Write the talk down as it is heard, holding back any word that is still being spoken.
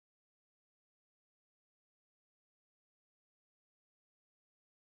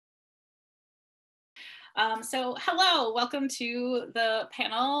So hello, welcome to the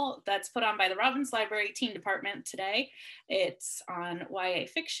panel that's put on by the Robbins Library Teen Department today. It's on YA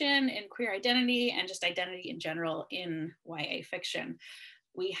fiction and queer identity and just identity in general in YA fiction.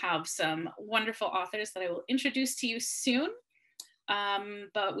 We have some wonderful authors that I will introduce to you soon,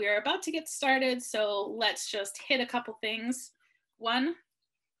 but we are about to get started, so let's just hit a couple things. One,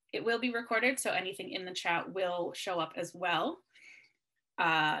 it will be recorded, so anything in the chat will show up as well.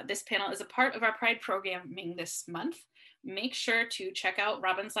 This panel is a part of our Pride programming this month. Make sure to check out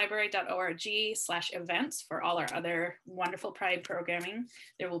robbinslibrary.org/events for all our other wonderful Pride programming.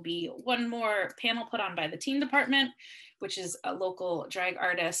 There will be one more panel put on by the Teen Department, which is a local drag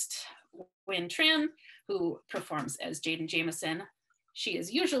artist, Wynn Tran, who performs as Jaden Jameson. She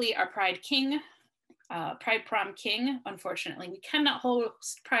is usually our Pride King, Pride Prom King. Unfortunately, we cannot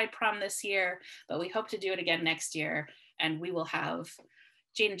host Pride Prom this year, but we hope to do it again next year, and we will have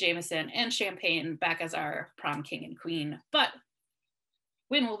Jaden Jameson and Champagne back as our prom king and queen, but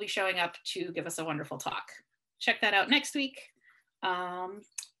Wynn will be showing up to give us a wonderful talk. Check that out next week. And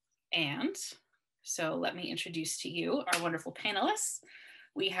so let me introduce to you our wonderful panelists.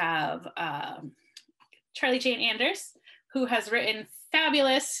 We have Charlie Jane Anders, who has written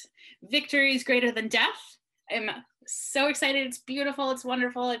fabulous Victories Greater Than Death. I'm so excited, it's beautiful, it's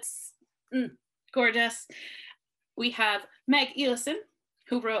wonderful, it's gorgeous. We have Meg Elison,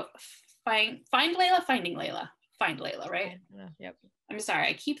 who wrote Find Layla, Finding Layla. Find Layla, right? Yep. I'm sorry,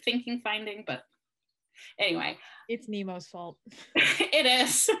 I keep thinking finding, but anyway. It's Nemo's fault. It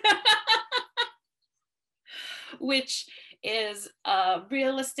is. Which is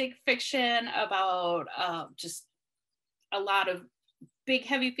realistic fiction about just a lot of big,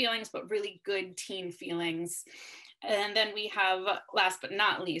 heavy feelings, but really good teen feelings. And then we have, last but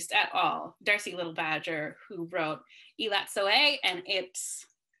not least at all, Darcie Little Badger, who wrote Elatsoe, and it's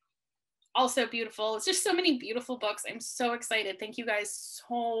also beautiful. It's just so many beautiful books. I'm so excited. Thank you guys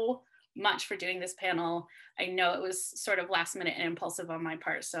so much for doing this panel. I know it was sort of last minute and impulsive on my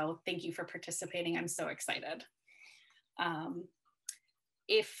part, so thank you for participating. I'm so excited.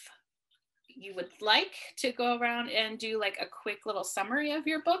 If you would like to go around and do like a quick little summary of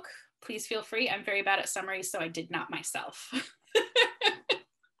your book, please feel free. I'm very bad at summaries, so I did not myself.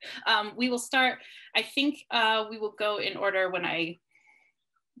 We will start, I think we will go in order when I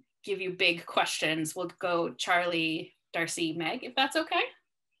give you big questions. We'll go Charlie, Darcie, Meg, if that's okay.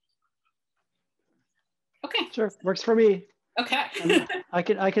 Okay. Sure, works for me. Okay.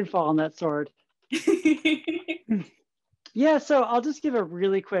 I can fall on that sword. Yeah, so I'll just give a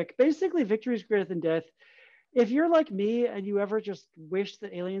really quick, basically Victory is Greater Than Death. If you're like me and you ever just wish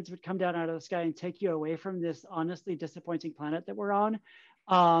that aliens would come down out of the sky and take you away from this honestly disappointing planet that we're on,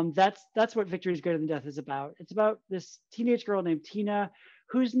 that's what Victory is Greater Than Death is about. It's about this teenage girl named Tina,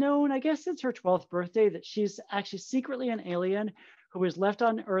 who's known, I guess since her 12th birthday, that she's actually secretly an alien who was left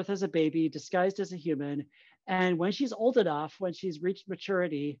on Earth as a baby, disguised as a human. And when she's old enough, when she's reached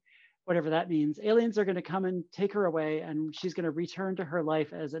maturity, whatever that means, aliens are going to come and take her away, and she's going to return to her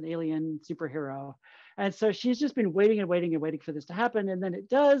life as an alien superhero. And so she's just been waiting and waiting and waiting for this to happen. And then it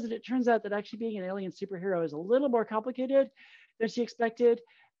does. And it turns out that actually being an alien superhero is a little more complicated than she expected.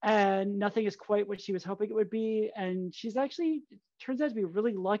 And nothing is quite what she was hoping it would be. And she's actually, it turns out to be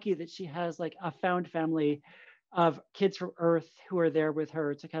really lucky that she has like a found family of kids from Earth who are there with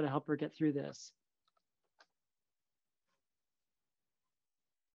her to kind of help her get through this.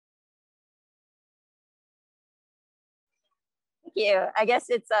 Thank you. I guess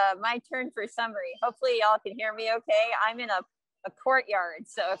it's my turn for summary. Hopefully y'all can hear me okay. I'm in a courtyard,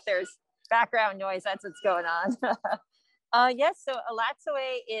 so if there's background noise, that's what's going on. Yes, so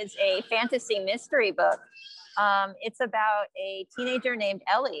Elatsoe is a fantasy mystery book. It's about a teenager named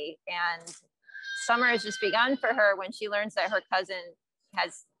Ellie, and summer has just begun for her when she learns that her cousin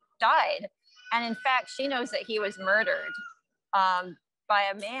has died. And in fact, she knows that he was murdered by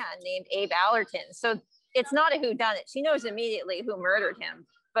a man named Abe Allerton. So it's not a whodunit. She knows immediately who murdered him,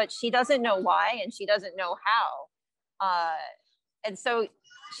 but she doesn't know why, and she doesn't know how. And so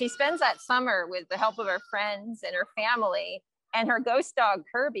she spends that summer with the help of her friends and her family and her ghost dog,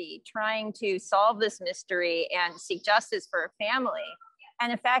 Kirby, trying to solve this mystery and seek justice for her family. And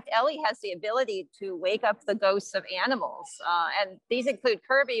in fact, Ellie has the ability to wake up the ghosts of animals. And these include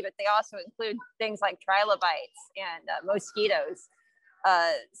Kirby, but they also include things like trilobites and mosquitoes.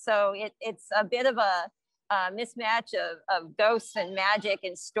 So it's a bit of a mismatch of ghosts and magic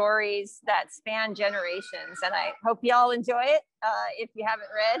and stories that span generations. And I hope y'all enjoy it. If you haven't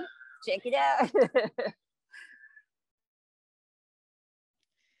read, check it out.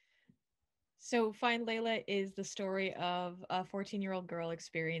 So Find Layla is the story of a 14-year-old girl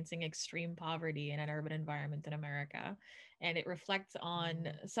experiencing extreme poverty in an urban environment in America. And it reflects on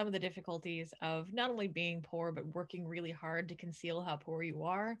some of the difficulties of not only being poor, but working really hard to conceal how poor you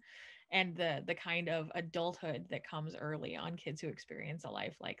are, and the kind of adulthood that comes early on kids who experience a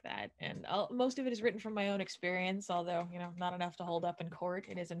life like that. And most of it is written from my own experience, although, not enough to hold up in court.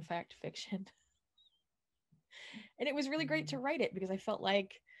 It is in fact fiction. And it was really great to write it because I felt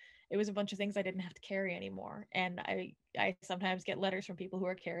like it was a bunch of things I didn't have to carry anymore. And I sometimes get letters from people who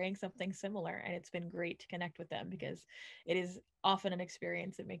are carrying something similar, and it's been great to connect with them because it is often an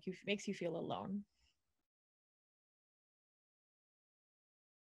experience that makes you feel alone.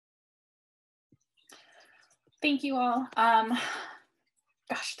 Thank you all.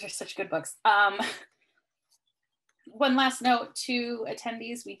 Gosh, they're such good books. One last note to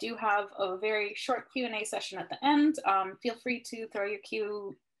attendees, we do have a very short Q&A session at the end. Feel free to throw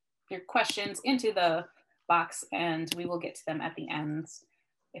your questions into the box and we will get to them at the end.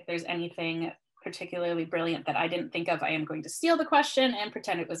 If there's anything particularly brilliant that I didn't think of, I am going to steal the question and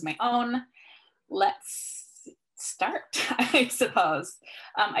pretend it was my own. Let's start, I suppose.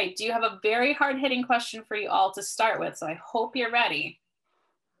 I do have a very hard-hitting question for you all to start with, so I hope you're ready.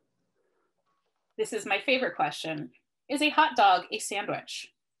 This is my favorite question. Is a hot dog a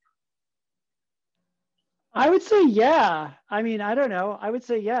sandwich? I would say yeah. I mean, I don't know. I would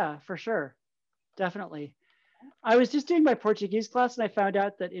say yeah, for sure. Definitely. I was just doing my Portuguese class and I found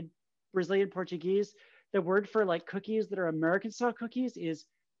out that in Brazilian Portuguese, the word for like cookies that are American style cookies is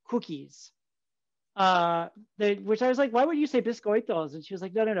cookies. Which I was like, why would you say biscoitos? And she was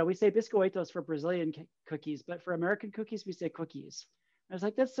like, no, we say biscoitos for Brazilian cookies, but for American cookies, we say cookies. I was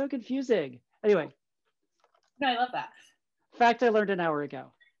like, that's so confusing. Anyway. No, I love that. Fact I learned an hour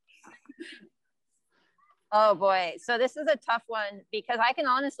ago. Oh boy, so this is a tough one because I can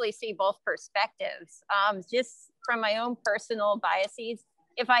honestly see both perspectives. Just from my own personal biases,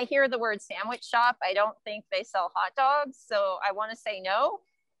 if I hear the word sandwich shop, I don't think they sell hot dogs, so I want to say no.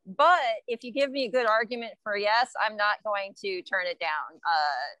 But if you give me a good argument for yes, I'm not going to turn it down.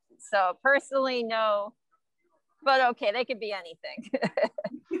 So personally, no, but okay, they could be anything.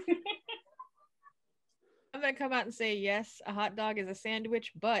 I'm going to come out and say yes, a hot dog is a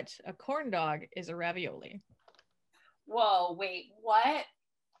sandwich, but a corn dog is a ravioli. Whoa, wait, what?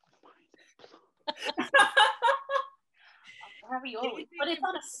 Ravioli, but it's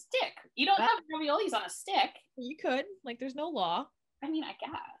on a stick. You don't have raviolis on a stick. You could, like, there's no law. I mean, I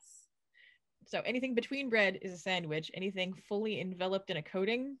guess. So anything between bread is a sandwich. Anything fully enveloped in a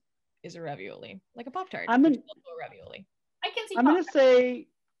coating is a ravioli, like a Pop-Tart. I'm a ravioli. I can see.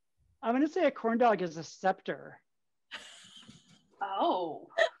 I'm going to say a corn dog is a scepter. Oh.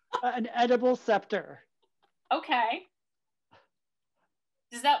 An edible scepter. Okay.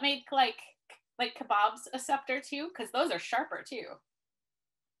 Does that make like kebabs a scepter too? Because those are sharper too.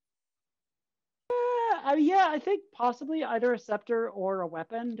 Yeah, I think possibly either a scepter or a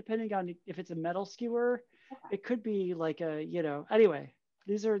weapon, depending on if it's a metal skewer. Okay. It could be like a, anyway,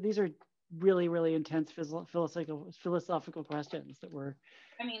 these are really, really intense philosophical questions that we're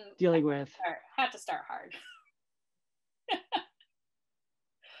dealing with. Had to start hard.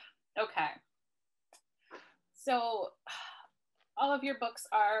 Okay. So all of your books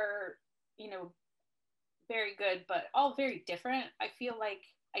are, very good, but all very different. I feel like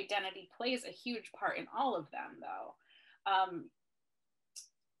identity plays a huge part in all of them though.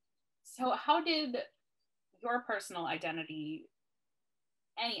 So how did your personal identity,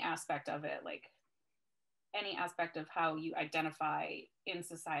 any aspect of it, like any aspect of how you identify in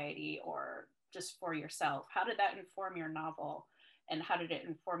society or just for yourself, how did that inform your novel and how did it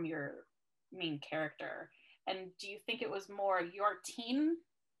inform your main character? And do you think it was more your teen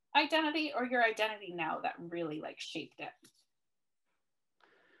identity or your identity now that really like shaped it?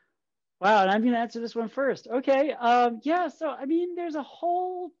 Wow, and I'm going to answer this one first. Okay, yeah, so I mean, there's a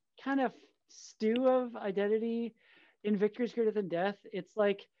whole kind of stew of identity in Victory's Greater Than Death. It's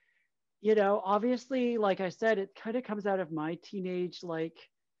like, obviously, like I said, it kind of comes out of my teenage like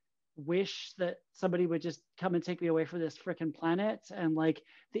wish that somebody would just come and take me away from this freaking planet, and like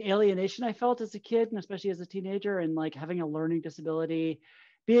the alienation I felt as a kid and especially as a teenager, and like having a learning disability.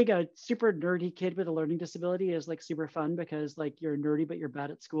 Being a super nerdy kid with a learning disability is like super fun because like you're nerdy but you're bad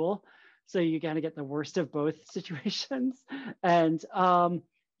at school, so you kind of get the worst of both situations. And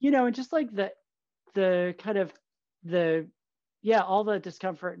and just like the kind of all the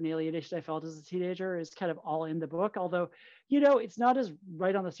discomfort and alienation I felt as a teenager is kind of all in the book, although it's not as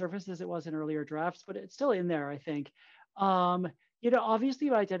right on the surface as it was in earlier drafts, but it's still in there, I think. Obviously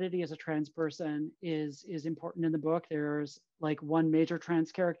my identity as a trans person is important in the book. There's like one major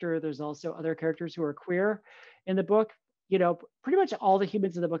trans character. There's also other characters who are queer in the book. Pretty much all the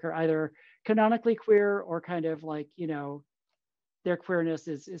humans in the book are either canonically queer or kind of like, their queerness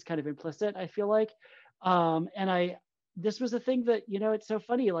is kind of implicit, I feel like. And this was a thing that, it's so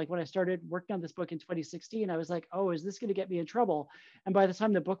funny. Like when I started working on this book in 2016, I was like, oh, is this going to get me in trouble? And by the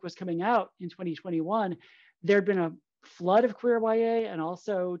time the book was coming out in 2021, there'd been a flood of queer YA, and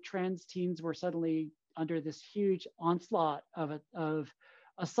also trans teens were suddenly under this huge onslaught of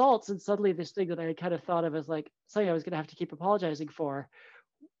assaults. And suddenly this thing that I kind of thought of as like something I was going to have to keep apologizing for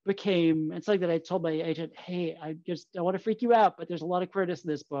became, it's like that I told my agent, hey, I want to freak you out, but there's a lot of queerness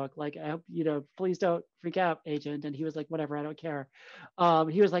in this book. Like, I hope, please don't freak out, agent. And he was like, whatever, I don't care.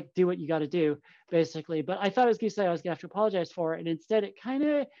 He was like, do what you got to do, basically. But I thought I was going to say I was going to have to apologize for it. And instead it kind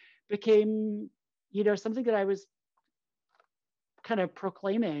of became, something that I was kind of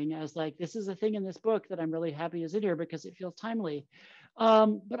proclaiming as like, this is a thing in this book that I'm really happy is in here because it feels timely.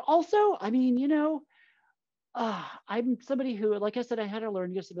 But also, I mean, I'm somebody who, like I said, I had a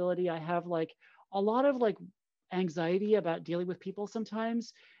learning disability. I have like a lot of like anxiety about dealing with people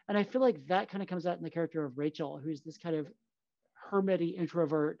sometimes. And I feel like that kind of comes out in the character of Rachel, who's this kind of hermity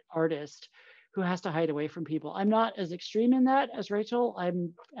introvert artist who has to hide away from people. I'm not as extreme in that as Rachel.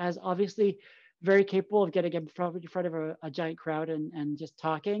 I'm as obviously very capable of getting in front of a giant crowd and just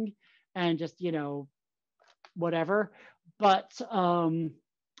talking and just, whatever. But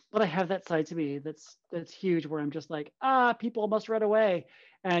I have that side to me that's huge, where I'm just like, people must run away.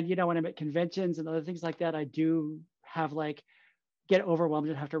 And when I'm at conventions and other things like that, I do have like get overwhelmed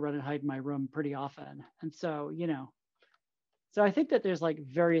and have to run and hide in my room pretty often. And so, so I think that there's like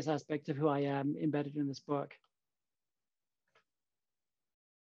various aspects of who I am embedded in this book.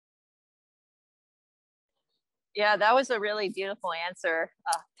 Yeah, that was a really beautiful answer.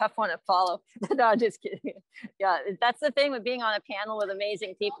 Tough one to follow. No, I'm just kidding. Yeah, that's the thing with being on a panel with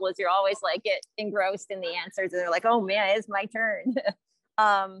amazing people, is you're always like get engrossed in the answers, and they're like, oh man, it's my turn.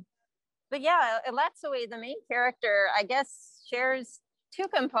 But yeah, Latsui, the main character, I guess shares two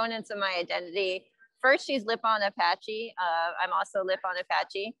components of my identity. First, she's Lipan Apache. I'm also Lipan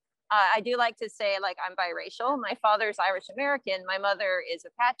Apache. I do like to say like I'm biracial. My father's Irish American. My mother is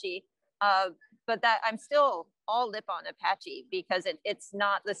Apache. But that I'm still all Lipan Apache, because it's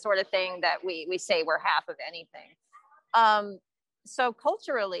not the sort of thing that we say we're half of anything. So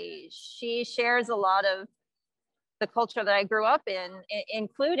culturally, she shares a lot of the culture that I grew up in,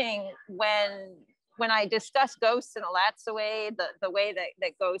 including when I discuss ghosts in Alatsue, the way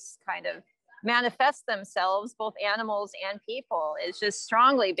that ghosts kind of manifest themselves, both animals and people, is just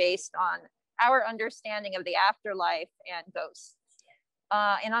strongly based on our understanding of the afterlife and ghosts.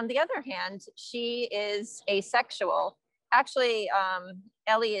 And on the other hand, she is asexual. Actually,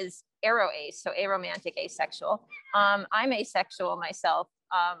 Ellie is aro-ace, so aromantic asexual. I'm asexual myself.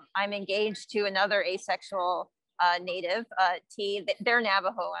 I'm engaged to another asexual native, T. They're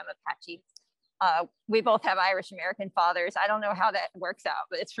Navajo, I'm Apache. We both have Irish American fathers. I don't know how that works out,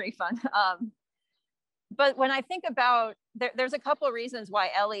 but it's pretty fun. But when I think about, there's a couple of reasons why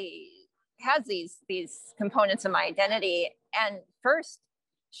Ellie has these components of my identity. And first,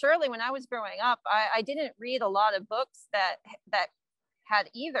 surely when I was growing up, I didn't read a lot of books that had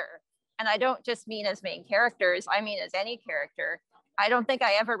either. And I don't just mean as main characters, I mean as any character. I don't think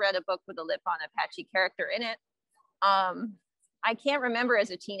I ever read a book with a Lipan Apache character in it. I can't remember as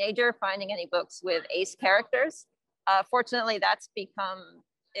a teenager finding any books with ace characters. Fortunately,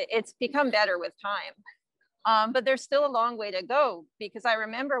 it's become better with time. But there's still a long way to go, because I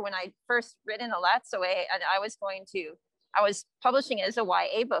remember when I first written Alatsue, and I was publishing it as a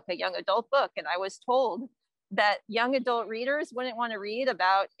YA book, a young adult book, and I was told that young adult readers wouldn't want to read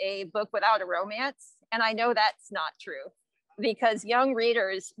about a book without a romance. And I know that's not true, because young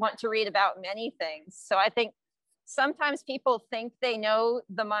readers want to read about many things. So I think sometimes people think they know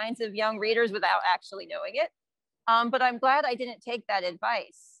the minds of young readers without actually knowing it. But I'm glad I didn't take that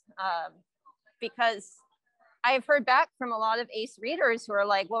advice, because I've heard back from a lot of ACE readers who are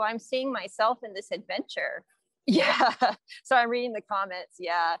like, well, I'm seeing myself in this adventure. Yeah, so I'm reading the comments.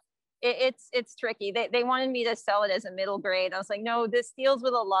 Yeah, it's tricky. They wanted me to sell it as a middle grade. I was like, no, this deals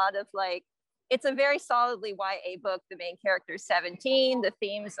with a lot of like, it's a very solidly YA book. The main character is 17. The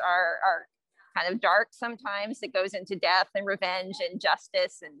themes are kind of dark sometimes. It goes into death and revenge and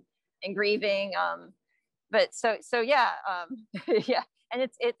justice and grieving. But so yeah, yeah, and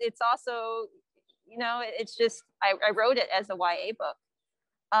it's also, it's just I wrote it as a YA book.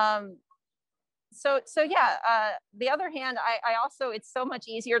 So yeah, the other hand, I also, it's so much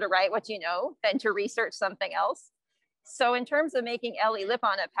easier to write what you know than to research something else. So in terms of making Ellie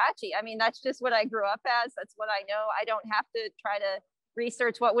Lip-On Apache, I mean, that's just what I grew up as. That's what I know. I don't have to try to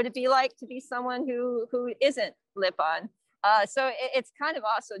research what would it be like to be someone who isn't Lip-On. So it's kind of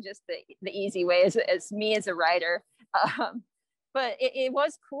also just the easy way as me as a writer. But it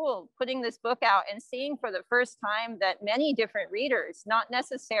was cool putting this book out and seeing for the first time that many different readers, not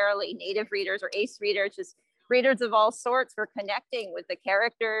necessarily native readers or ACE readers, just readers of all sorts, were connecting with the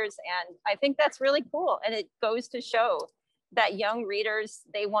characters. And I think that's really cool. And it goes to show that young readers,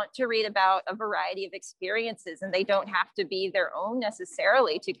 they want to read about a variety of experiences, and they don't have to be their own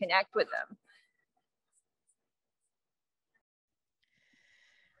necessarily to connect with them.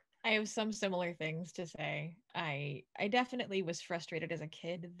 I have some similar things to say. I definitely was frustrated as a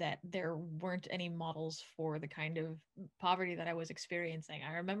kid that there weren't any models for the kind of poverty that I was experiencing.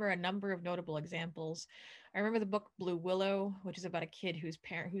 I remember a number of notable examples. I remember the book Blue Willow, which is about a kid whose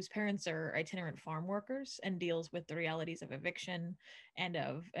parents are itinerant farm workers and deals with the realities of eviction and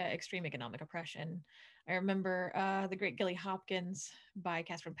of extreme economic oppression. I remember The Great Gilly Hopkins by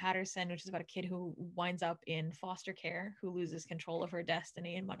Catherine Patterson, which is about a kid who winds up in foster care, who loses control of her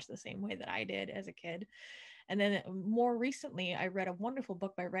destiny in much the same way that I did as a kid. And then more recently, I read a wonderful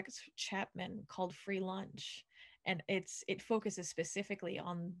book by Rex Chapman called Free Lunch. And it focuses specifically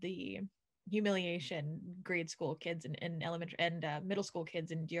on the humiliation grade school kids and elementary and middle school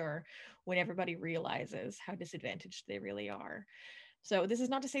kids endure when everybody realizes how disadvantaged they really are. So this is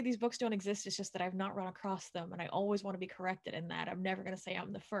not to say these books don't exist. It's just that I've not run across them, and I always want to be corrected in that. I'm never going to say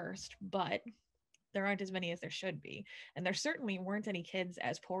I'm the first, but there aren't as many as there should be. And there certainly weren't any kids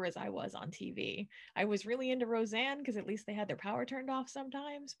as poor as I was on TV. I was really into Roseanne because at least they had their power turned off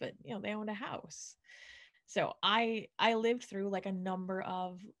sometimes, but you know, they owned a house. So I lived through like a number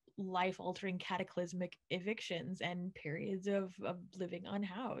of life-altering cataclysmic evictions and periods of living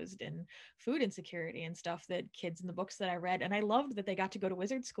unhoused and food insecurity and stuff that kids in the books that I read. And I loved that they got to go to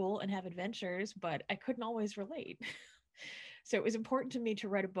wizard school and have adventures, but I couldn't always relate. So it was important to me to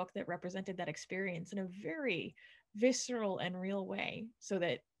write a book that represented that experience in a very visceral and real way, so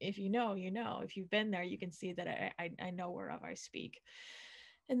that if you know, you know, if you've been there, you can see that I know whereof I speak.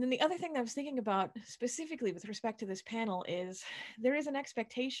 And then the other thing that I was thinking about specifically with respect to this panel is there is an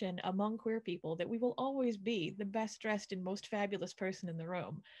expectation among queer people that we will always be the best dressed and most fabulous person in the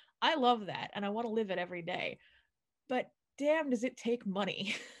room. I love that, and I want to live it every day. But damn, does it take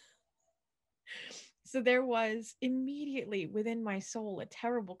money? So there was immediately within my soul a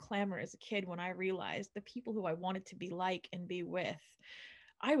terrible clamor as a kid when I realized the people who I wanted to be like and be with,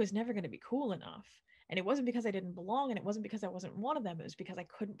 I was never going to be cool enough. And it wasn't because I didn't belong, and it wasn't because I wasn't one of them. It was because I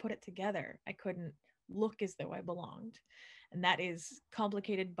couldn't put it together. I couldn't look as though I belonged. And that is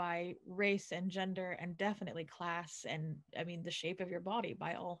complicated by race and gender and definitely class and, I mean, the shape of your body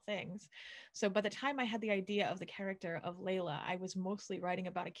by all things. So by the time I had the idea of the character of Layla, I was mostly writing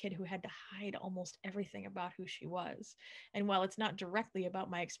about a kid who had to hide almost everything about who she was. And while it's not directly about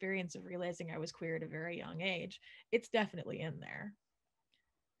my experience of realizing I was queer at a very young age, it's definitely in there.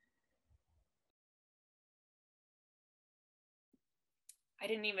 I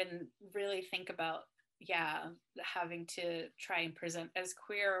didn't even really think about, having to try and present as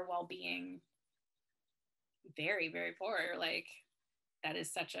queer while being very, very poor. Like, that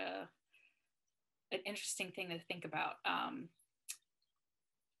is such an interesting thing to think about.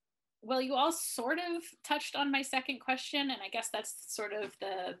 Well, you all sort of touched on my second question, and I guess that's sort of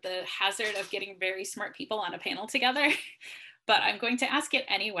the hazard of getting very smart people on a panel together. But I'm going to ask it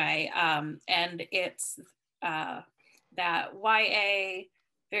anyway, and it's that YA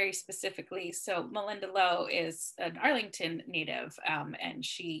very specifically. So Melinda Lowe is an Arlington native, and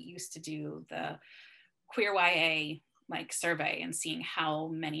she used to do the queer YA like survey and seeing how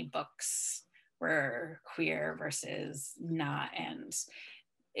many books were queer versus not. And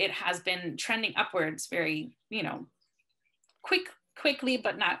it has been trending upwards very, quickly,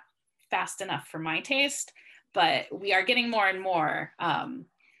 but not fast enough for my taste. But we are getting more and more.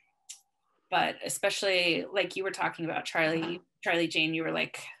 But especially like you were talking about, Charlie Jane, you were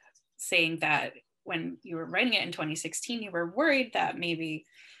like saying that when you were writing it in 2016, you were worried that maybe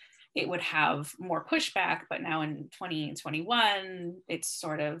it would have more pushback, but now in 2021, it's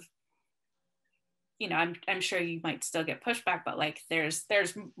sort of, I'm sure you might still get pushback, but like there's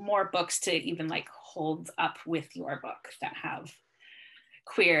more books to even like hold up with your book that have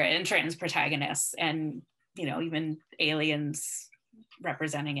queer and trans protagonists and, even aliens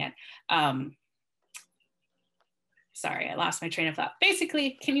representing it. Sorry, I lost my train of thought.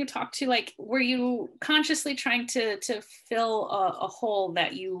 Basically, can you talk to like, were you consciously trying to fill a hole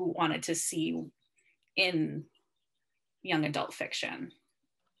that you wanted to see in young adult fiction?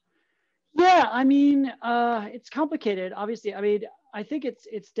 Yeah, I mean, it's complicated. Obviously, I mean, I think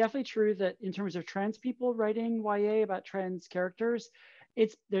it's definitely true that in terms of trans people writing YA about trans characters,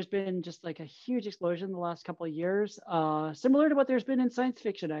 there's been just like a huge explosion in the last couple of years, similar to what there's been in science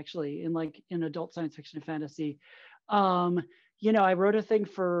fiction, actually, in adult science fiction and fantasy. Um, I wrote a thing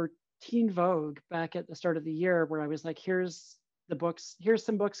for Teen Vogue back at the start of the year where I was like, here's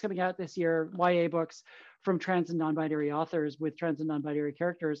some books coming out this year, YA books from trans and non-binary authors with trans and non-binary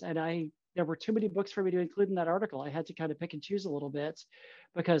characters, and there were too many books for me to include in that article. I had to kind of pick and choose a little bit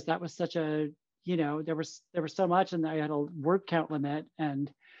because that was such a, there was so much, and I had a word count limit, and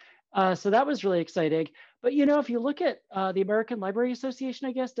so that was really exciting. But if you look at the American Library Association,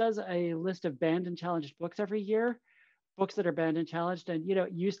 I guess, does a list of banned and challenged books every year, books that are banned and challenged, and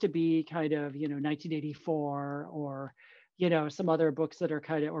it used to be kind of 1984 or some other books that are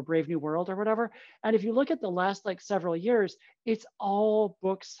kind of, or Brave New World or whatever. And if you look at the last like several years, it's all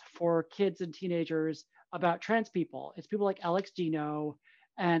books for kids and teenagers about trans people. It's people like Alex Gino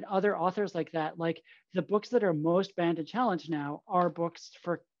and other authors like that. Like the books that are most banned and challenged now are books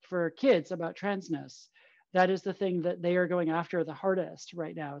for kids about transness. That is the thing that they are going after the hardest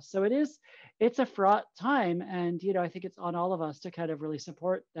right now. So it's a fraught time, and I think it's on all of us to kind of really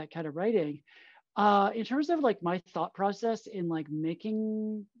support that kind of writing. In terms of like my thought process in like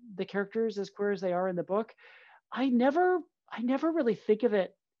making the characters as queer as they are in the book, I never really think of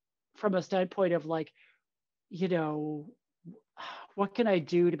it from a standpoint of like, you know, what can I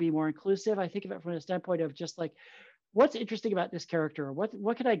do to be more inclusive? I think of it from a standpoint of just like, what's interesting about this character?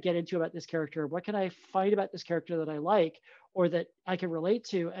 What can I get into about this character? What can I find about this character that I like or that I can relate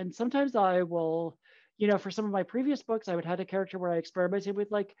to? And sometimes I will, for some of my previous books, I would have a character where I experimented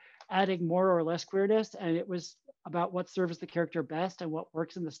with like adding more or less queerness, and it was about what serves the character best and what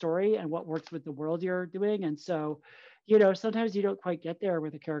works in the story and what works with the world you're doing. And so, sometimes you don't quite get there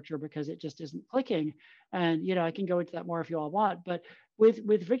with a character because it just isn't clicking. And I can go into that more if you all want. But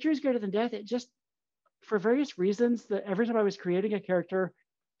with Victory is Greater Than Death, it just, for various reasons, that every time I was creating a character,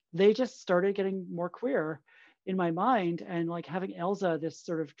 they just started getting more queer in my mind. And like having Elsa, this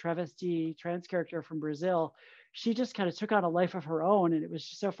sort of travesti trans character from Brazil, she just kind of took on a life of her own, and it was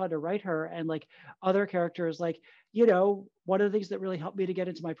just so fun to write her. And like other characters, like one of the things that really helped me to get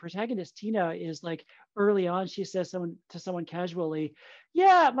into my protagonist Tina is like early on she says to someone casually,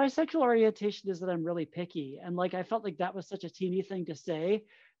 yeah, my sexual orientation is that I'm really picky. And like I felt like that was such a teeny thing to say,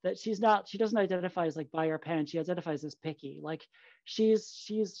 that she doesn't identify as like bi or pan, she identifies as picky. Like she's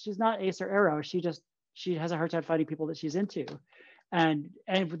not ace or arrow, she has a hard time finding people that she's into, and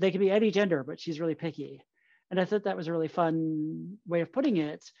they can be any gender, but she's really picky. And I thought that was a really fun way of putting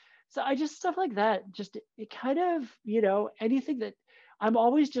it. So I just, stuff like that, just it kind of, anything that I'm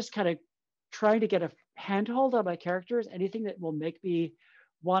always just kind of trying to get a handhold on my characters, anything that will make me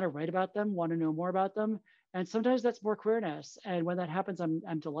want to write about them, want to know more about them. And sometimes that's more queerness. And when that happens, I'm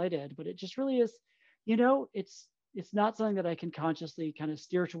delighted. But it just really is, it's not something that I can consciously kind of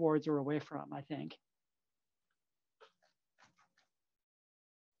steer towards or away from, I think.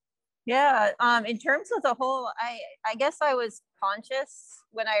 Yeah, in terms of the whole, I guess I was conscious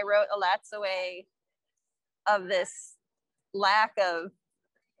when I wrote Alatsaway of this lack of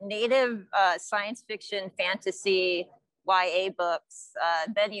native science fiction, fantasy, YA books.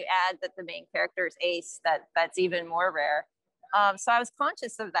 Then you add that the main character is Ace, that's even more rare. So I was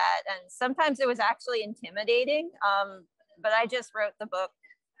conscious of that, and sometimes it was actually intimidating, but I just wrote the book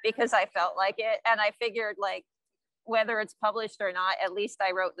because I felt like it, and I figured like, whether it's published or not, at least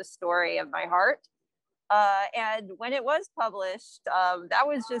I wrote the story of my heart. And when it was published, that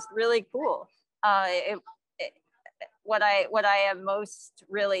was just really cool. What I am most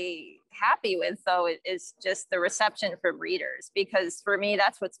really happy with, though, is just the reception from readers, because for me,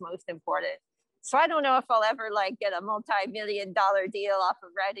 that's what's most important. So I don't know if I'll ever like get a multi-million-dollar deal off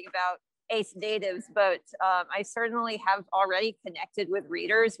of writing about Ace natives, but I certainly have already connected with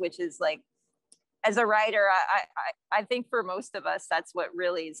readers, which is like, as a writer, I think for most of us, that's what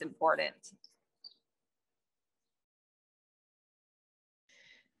really is important.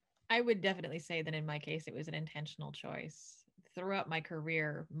 I would definitely say that in my case, it was an intentional choice. Throughout my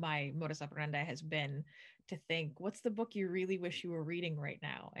career, my modus operandi has been to think, what's the book you really wish you were reading right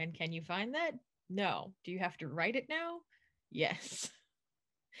now? And can you find that? No. Do you have to write it now? Yes.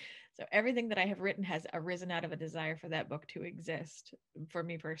 So everything that I have written has arisen out of a desire for that book to exist, for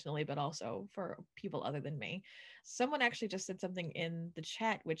me personally, but also for people other than me. Someone actually just said something in the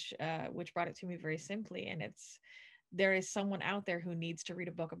chat, which brought it to me very simply, and it's, there is someone out there who needs to read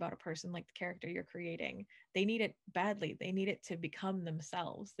a book about a person like the character you're creating. They need it badly. They need it to become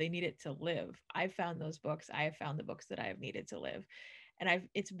themselves. They need it to live. I've found those books. I have found the books that I have needed to live. And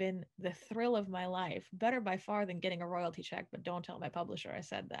it's been the thrill of my life, better by far than getting a royalty check, but don't tell my publisher I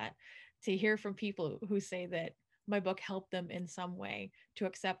said that, to hear from people who say that my book helped them in some way to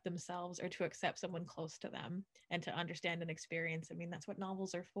accept themselves or to accept someone close to them and to understand and experience. I mean, that's what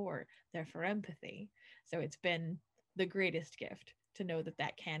novels are for. They're for empathy. So it's been the greatest gift to know that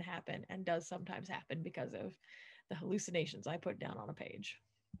that can happen and does sometimes happen because of the hallucinations I put down on a page.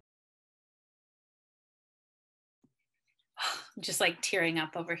 Just like tearing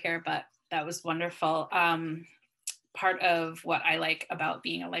up over here, but that was wonderful. Part of what I like about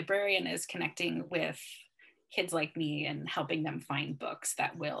being a librarian is connecting with kids like me and helping them find books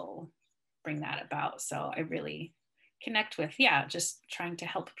that will bring that about. So I really connect with, yeah, just trying to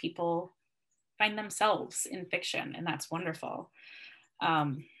help people find themselves in fiction, and that's wonderful.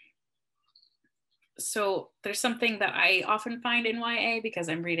 So there's something that I often find in YA, because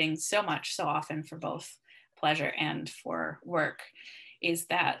I'm reading so much so often for both pleasure and for work, is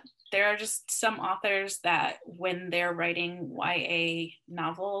that there are just some authors that when they're writing YA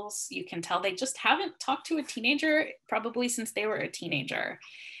novels, you can tell they just haven't talked to a teenager probably since they were a teenager.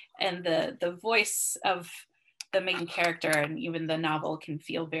 And the voice of the main character and even the novel can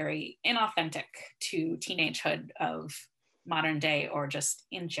feel very inauthentic to teenagehood of modern day or just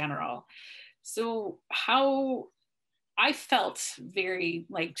in general. So how I felt very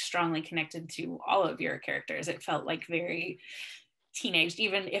like strongly connected to all of your characters. It felt like very teenage,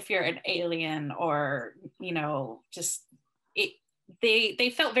 even if you're an alien or, you know, just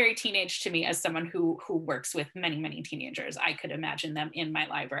they felt very teenage to me as someone who works with many teenagers. I could imagine them in my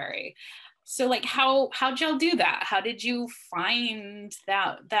library. So like how'd y'all do that? How did you find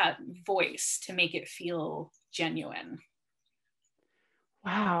that voice to make it feel genuine?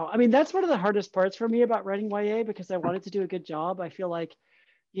 Wow. I mean, that's one of the hardest parts for me about writing YA, because I wanted to do a good job. I feel like,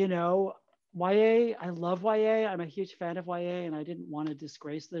 you know, YA, I love YA. I'm a huge fan of YA, and I didn't want to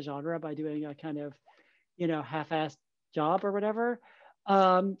disgrace the genre by doing a kind of, you know, half-assed job or whatever.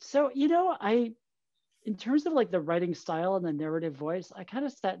 So, you know, in terms of like the writing style and the narrative voice, I kind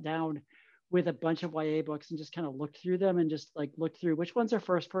of sat down with a bunch of YA books and just kind of looked through them and just like looked through which ones are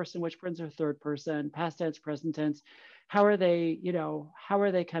first person, which ones are third person, past tense, present tense. How are they, you know, how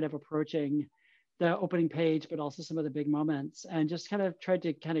are they kind of approaching the opening page, but also some of the big moments, and just kind of tried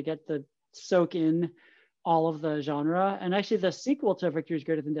to kind of get the soak in all of the genre. And actually the sequel to Victory is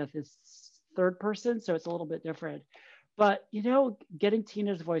Greater Than Death is third person, so it's a little bit different. But, you know, getting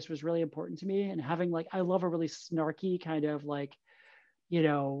Tina's voice was really important to me, and having like, I love a really snarky kind of like, you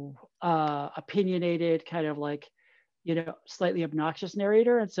know, opinionated kind of like, you know, slightly obnoxious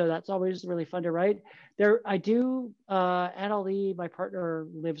narrator. And so that's always really fun to write. Anna Lee, my partner,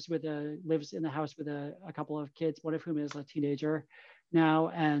 lives in the house with a couple of kids, one of whom is a teenager now,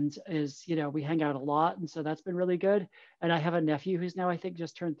 and is, you know, we hang out a lot. And so that's been really good. And I have a nephew who's now, I think,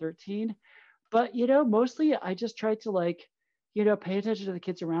 just turned 13. But, you know, mostly I just try to like, you know, pay attention to the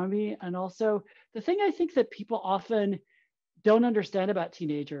kids around me. And also the thing I think that people often don't understand about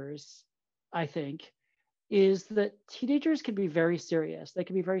teenagers, I think, is that teenagers can be very serious. They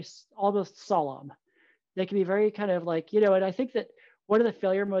can be very almost solemn. They can be very kind of like, you know, and I think that one of the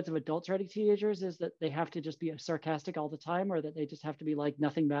failure modes of adults writing teenagers is that they have to just be sarcastic all the time, or that they just have to be like,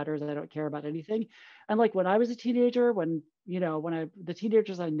 nothing matters, I don't care about anything. And like when I was a teenager, the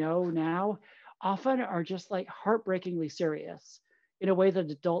teenagers I know now often are just like heartbreakingly serious in a way that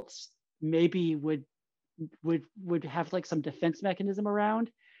adults maybe would have like some defense mechanism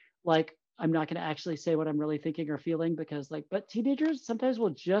around. Like, I'm not going to actually say what I'm really thinking or feeling, because like, but teenagers sometimes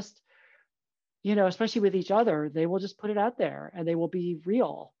will just, you know, especially with each other, they will just put it out there, and they will be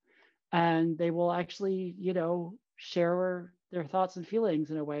real, and they will actually, you know, share their thoughts and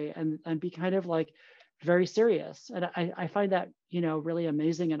feelings in a way, and be kind of like very serious. And I find that, you know, really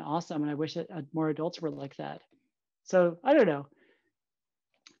amazing and awesome. And I wish that more adults were like that. So I don't know.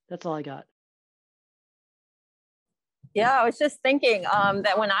 That's all I got. Yeah, I was just thinking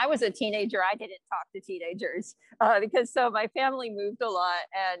that when I was a teenager, I didn't talk to teenagers because so my family moved a lot.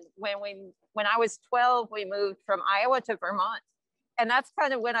 And when I was 12, we moved from Iowa to Vermont. And that's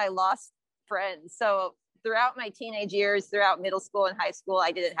kind of when I lost friends. So throughout my teenage years, throughout middle school and high school,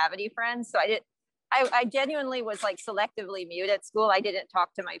 I didn't have any friends. So I genuinely was like selectively mute at school. I didn't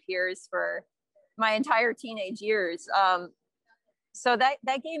talk to my peers for my entire teenage years. So that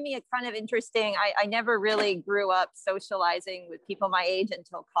gave me a kind of interesting, I never really grew up socializing with people my age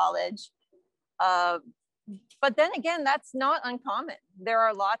until college. But then again, that's not uncommon. There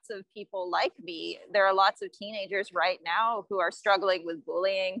are lots of people like me. There are lots of teenagers right now who are struggling with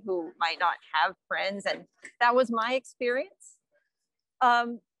bullying, who might not have friends. And that was my experience.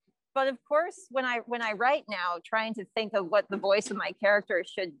 but of course, when I write now, trying to think of what the voice of my character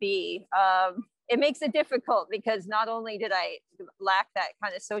should be, it makes it difficult because not only did I lack that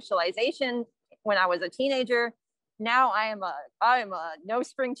kind of socialization when I was a teenager, now I am a no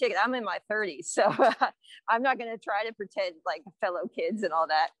spring chicken. I'm in my 30s, so I'm not going to try to pretend like fellow kids and all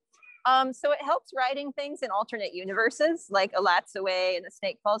that. So it helps writing things in alternate universes, like A Lat's Away and The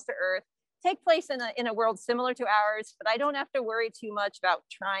Snake Falls to Earth, take place in a world similar to ours, but I don't have to worry too much about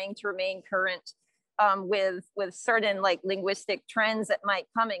trying to remain current with certain like linguistic trends that might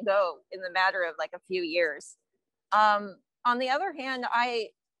come and go in the matter of like a few years. On the other hand, I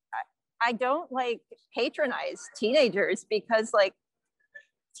don't like patronize teenagers because like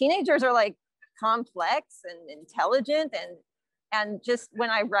teenagers are like complex and intelligent, and just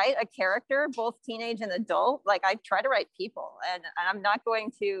when I write a character, both teenage and adult, like I try to write people, and I'm not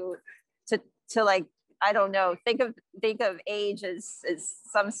going to like, I don't know, think of age as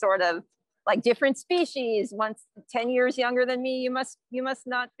some sort of like different species. Once 10 years younger than me, you must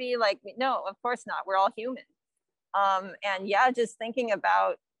not be like me. No, of course not. We're all human. And yeah, just thinking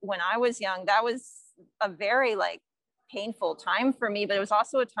about when I was young, that was a very like painful time for me, but it was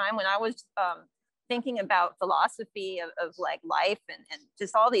also a time when I was thinking about philosophy of like life and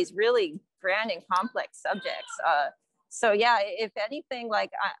just all these really grand and complex subjects. So yeah, if anything,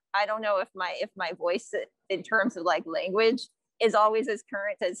 like I don't know if my voice in terms of like language is always as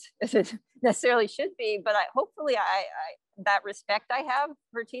current as it necessarily should be, but hopefully that respect I have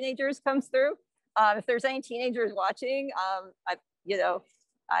for teenagers comes through. If there's any teenagers watching,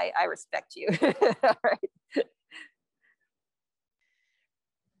 I respect you. All right.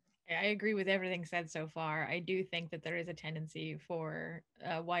 I agree with everything said so far. I do think that there is a tendency for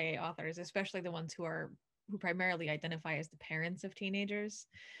YA authors, especially the ones who primarily identify as the parents of teenagers,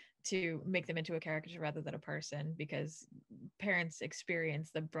 to make them into a caricature rather than a person, because parents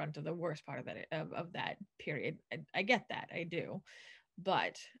experience the brunt of the worst part of that period. I get that, I do,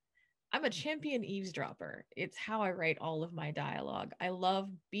 but I'm a champion eavesdropper. It's how I write all of my dialogue. I love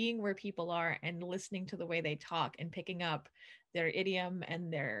being where people are and listening to the way they talk and picking up their idiom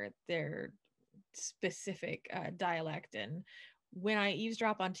and their specific dialect. And when I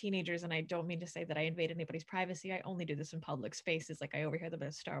eavesdrop on teenagers, and I don't mean to say that I invade anybody's privacy, I only do this in public spaces, like I overhear them at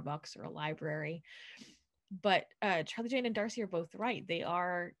a Starbucks or a library. But Charlie Jane and Darcie are both right. They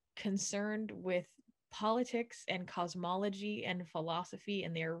are concerned with politics and cosmology and philosophy,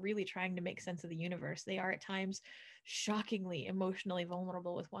 and they are really trying to make sense of the universe. They are at times shockingly emotionally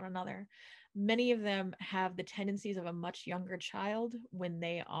vulnerable with one another. Many of them have the tendencies of a much younger child when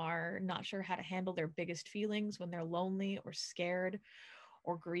they are not sure how to handle their biggest feelings, when they're lonely or scared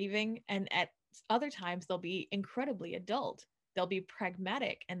or grieving. And at other times, they'll be incredibly adult. They'll be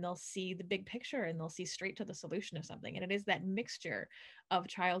pragmatic and they'll see the big picture and they'll see straight to the solution of something. And it is that mixture of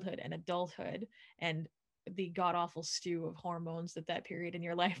childhood and adulthood and the god-awful stew of hormones that period in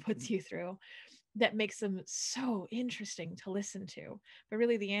your life puts you through that makes them so interesting to listen to. But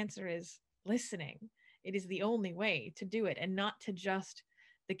really the answer is listening. It is the only way to do it, and not to just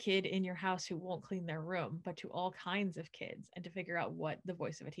the kid in your house who won't clean their room, but to all kinds of kids, and to figure out what the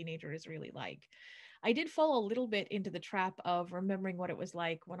voice of a teenager is really like. I did fall a little bit into the trap of remembering what it was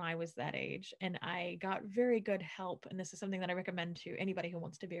like when I was that age, and I got very good help. And this is something that I recommend to anybody who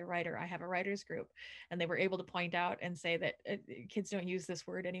wants to be a writer. I have a writers group, and they were able to point out and say that kids don't use this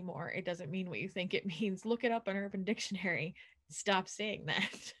word anymore. It doesn't mean what you think it means. Look it up in Urban Dictionary. Stop saying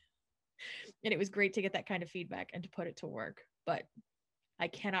that. And it was great to get that kind of feedback and to put it to work. But I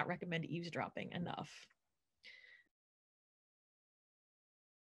cannot recommend eavesdropping enough.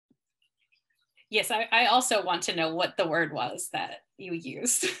 Yes, I also want to know what the word was that you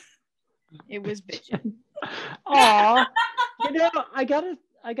used. It was bitchin'. Aw, I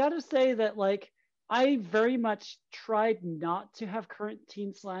gotta say that like I very much tried not to have current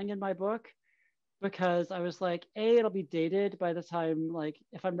teen slang in my book, because I was like, it'll be dated by the time, like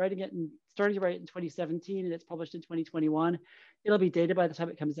if I'm writing it and starting to write it in 2017 and it's published in 2021, it'll be dated by the time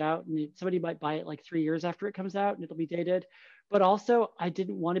it comes out, and somebody might buy it like 3 years after it comes out and it'll be dated. But also I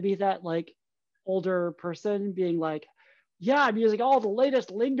didn't want to be that like older person being like, yeah, I'm using all the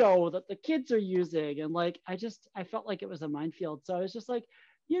latest lingo that the kids are using. And like, I felt like it was a minefield. So I was just like,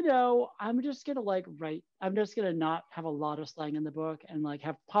 I'm just going to like write, I'm just going to not have a lot of slang in the book and like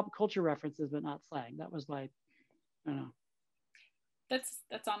have pop culture references, but not slang. That was like, I don't know.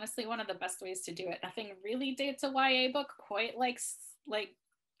 That's honestly one of the best ways to do it. Nothing really dates a YA book quite like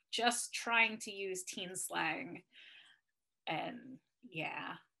just trying to use teen slang. And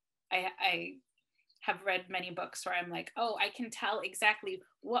yeah, I have read many books where I'm like, oh, I can tell exactly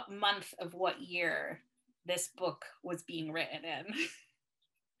what month of what year this book was being written in.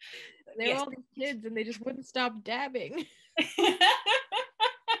 There were all these kids and they just wouldn't stop dabbing.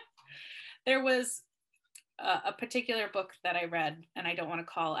 There was a particular book that I read, and I don't want to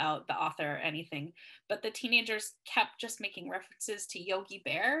call out the author or anything, but the teenagers kept just making references to Yogi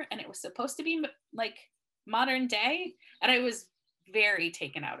Bear, and it was supposed to be like modern day, and I was very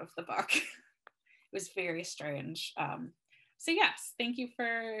taken out of the book. It was very strange. So yes, thank you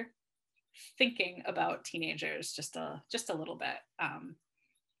for thinking about teenagers just a little bit.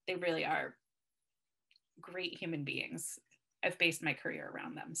 They really are great human beings. I've based my career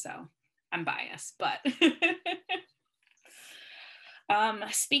around them, so I'm biased, but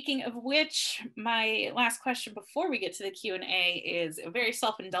speaking of which, my last question before we get to the Q&A is a very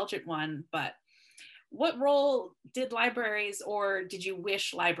self-indulgent one, but what role did libraries, or did you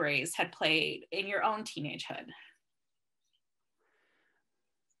wish libraries had played in your own teenagehood?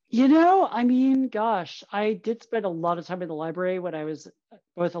 You know, I mean, gosh, I did spend a lot of time in the library when I was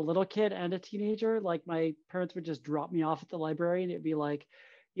both a little kid and a teenager. Like my parents would just drop me off at the library and it'd be like,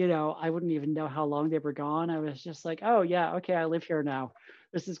 you know, I wouldn't even know how long they were gone. I was just like, oh yeah, okay, I live here now.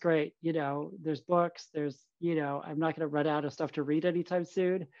 This is great. You know, there's books, there's, you know, I'm not going to run out of stuff to read anytime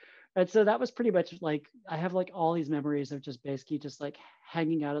soon. And so that was pretty much like, I have like all these memories of just basically just like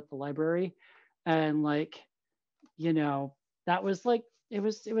hanging out at the library. And like, you know, that was like, it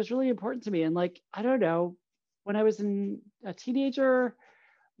was really important to me. And like, I don't know, when I was a teenager,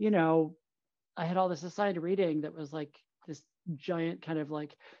 you know, I had all this assigned reading that was like this giant kind of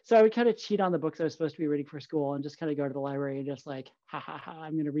like, so I would kind of cheat on the books I was supposed to be reading for school and just kind of go to the library and just like, ha ha ha,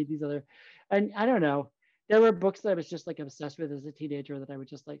 I'm going to read these other, and I don't know. There were books that I was just like obsessed with as a teenager that I would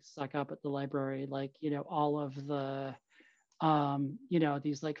just like suck up at the library, like, you know, all of the, you know,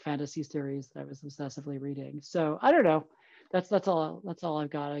 these like fantasy series that I was obsessively reading. So I don't know. That's all I've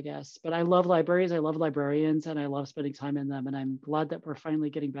got, I guess. But I love libraries, I love librarians, and I love spending time in them. And I'm glad that we're finally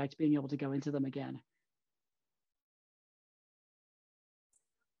getting back to being able to go into them again.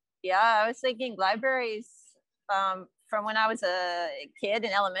 Yeah, I was thinking libraries from when I was a kid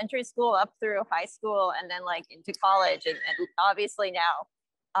in elementary school up through high school and then like into college and obviously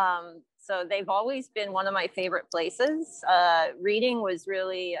now. So they've always been one of my favorite places. Reading was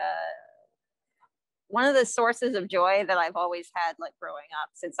really one of the sources of joy that I've always had, like growing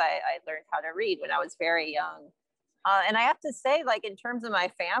up, since I learned how to read when I was very young. And I have to say, like in terms of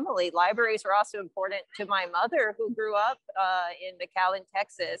my family, libraries were also important to my mother, who grew up in McAllen,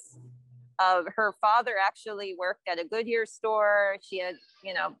 Texas. Her father actually worked at a Goodyear store. She had,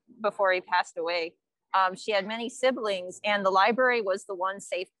 you know, before he passed away, she had many siblings, and the library was the one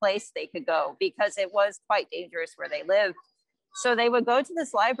safe place they could go because it was quite dangerous where they lived. So they would go to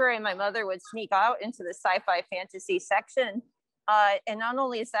this library and my mother would sneak out into the sci-fi fantasy section. And not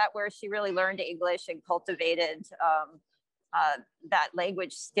only is that where she really learned English and cultivated that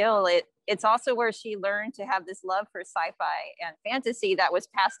language skill, it's also where she learned to have this love for sci-fi and fantasy that was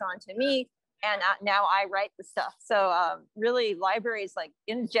passed on to me. And now I write the stuff. So really libraries like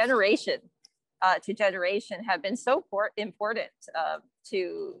in generation to generation have been so important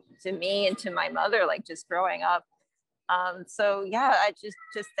to me and to my mother, like just growing up. So yeah, I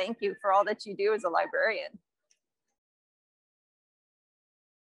just thank you for all that you do as a librarian.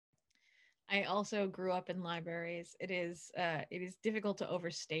 I also grew up in libraries. It is difficult to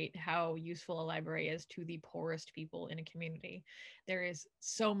overstate how useful a library is to the poorest people in a community. There is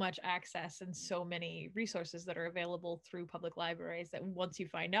so much access and so many resources that are available through public libraries that once you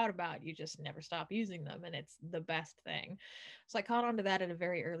find out about, you just never stop using them, and it's the best thing. So I caught on to that at a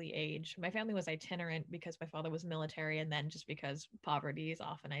very early age. My family was itinerant because my father was military, and then just because poverty is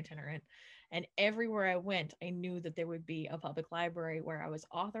often itinerant. And everywhere I went, I knew that there would be a public library where I was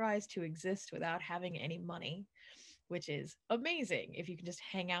authorized to exist without having any money, which is amazing if you can just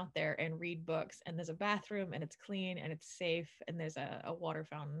hang out there and read books. And there's a bathroom and it's clean and it's safe and there's a water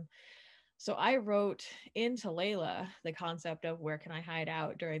fountain. So I wrote into Layla the concept of where can I hide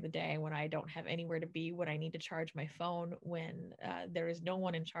out during the day when I don't have anywhere to be, when I need to charge my phone, when there is no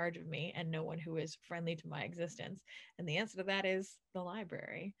one in charge of me and no one who is friendly to my existence. And the answer to that is the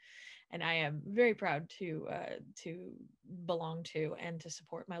library. And I am very proud to belong to and to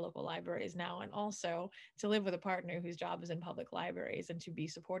support my local libraries now, and also to live with a partner whose job is in public libraries and to be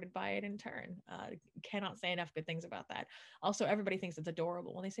supported by it in turn. Cannot say enough good things about that. Also, everybody thinks it's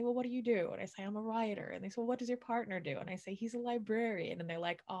adorable when they say, well, what do you do? And I say, I'm a writer. And they say, well, what does your partner do? And I say, he's a librarian. And they're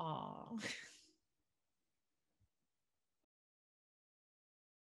like, aw.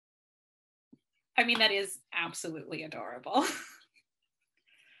 I mean, that is absolutely adorable.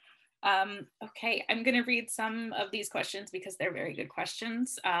 Okay, I'm going to read some of these questions because they're very good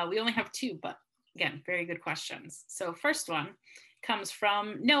questions. We only have two, but again, very good questions. So first one comes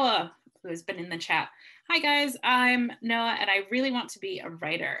from Noah, who has been in the chat. Hi guys, I'm Noah and I really want to be a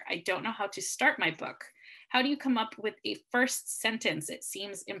writer. I don't know how to start my book. How do you come up with a first sentence? It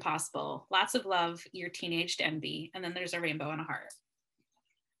seems impossible. Lots of love, your teenaged envy. And then there's a rainbow and a heart.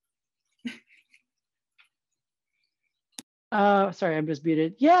 Sorry, I'm just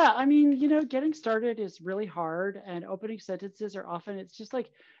muted. Yeah, I mean, you know, getting started is really hard, and opening sentences are often, it's just like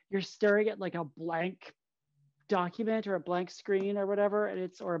you're staring at like a blank document or a blank screen or whatever, and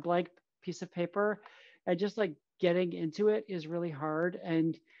it's, or a blank piece of paper, and just like getting into it is really hard.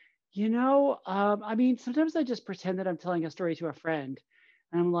 And, you know, I mean, sometimes I just pretend that I'm telling a story to a friend,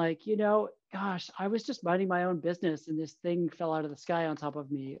 and I'm like, you know, gosh, I was just minding my own business and this thing fell out of the sky on top of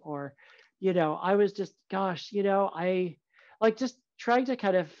me. Or, you know, I was just, gosh, you know, I like just trying to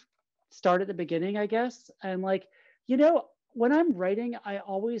kind of start at the beginning, I guess. And like, you know, when I'm writing, I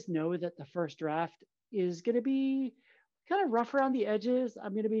always know that the first draft is going to be kind of rough around the edges.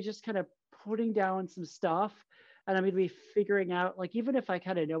 I'm going to be just kind of putting down some stuff, and I'm going to be figuring out, like, even if I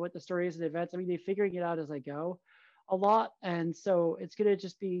kind of know what the story is in advance, I'm going to be figuring it out as I go a lot. And so it's going to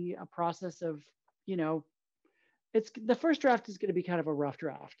just be a process of, you know, it's, the first draft is going to be kind of a rough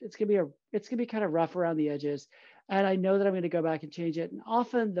draft. It's going to be kind of rough around the edges. And I know that I'm going to go back and change it. And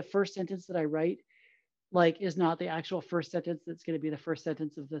often the first sentence that I write, like, is not the actual first sentence that's going to be the first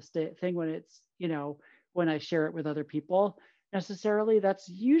sentence of the thing when it's, you know, when I share it with other people necessarily. That's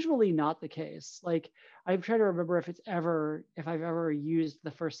usually not the case. Like, I'm trying to remember if I've ever used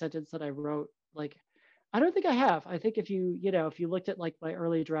the first sentence that I wrote. Like, I don't think I have. I think if you know, if you looked at like my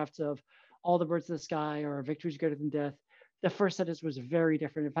early drafts of All the Birds in the Sky or Victory's Greater Than Death, the first sentence was very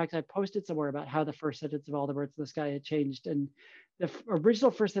different. In fact, I posted somewhere about how the first sentence of All the Birds in the Sky had changed. And the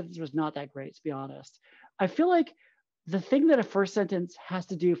original first sentence was not that great, to be honest. I feel like the thing that a first sentence has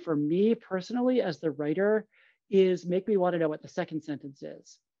to do for me personally as the writer is make me want to know what the second sentence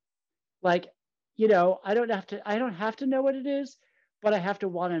is. Like, you know, I don't have to know what it is, but I have to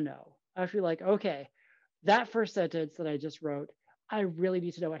want to know. I feel like, okay, that first sentence that I just wrote, I really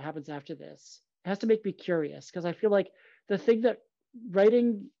need to know what happens after this. It has to make me curious, because I feel like the thing that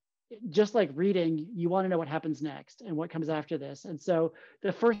writing, just like reading, you want to know what happens next and what comes after this. And so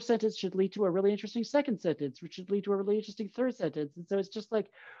the first sentence should lead to a really interesting second sentence, which should lead to a really interesting third sentence. And so it's just like,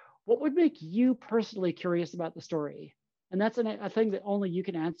 what would make you personally curious about the story? And that's a thing that only you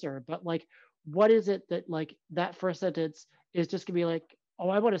can answer. But like, what is it that, like, that first sentence is just gonna be like, oh,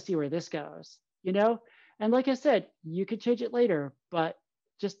 I want to see where this goes, you know? And like I said, you could change it later, but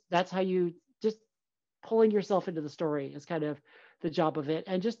just, that's how you, just pulling yourself into the story is kind of the job of it.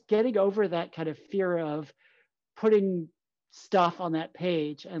 And just getting over that kind of fear of putting stuff on that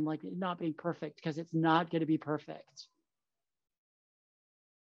page and like not being perfect, because it's not going to be perfect.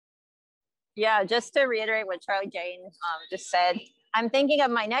 Yeah, just to reiterate what Charlie Jane just said, I'm thinking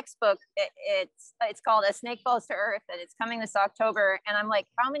of my next book. It's called A Snake Falls to Earth, and it's coming this October. And I'm like,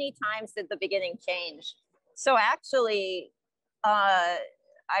 how many times did the beginning change? So actually, I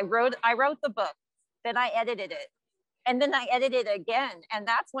wrote the book, then I edited it, and then I edited it again. And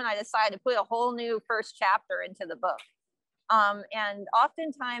that's when I decided to put a whole new first chapter into the book. And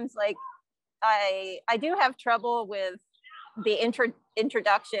oftentimes, like, I do have trouble with the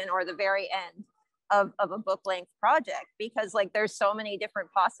introduction or the very end of a book length project, because like there's so many different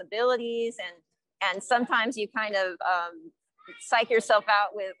possibilities, and sometimes you kind of psych yourself out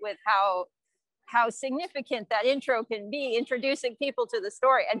with how significant that intro can be, introducing people to the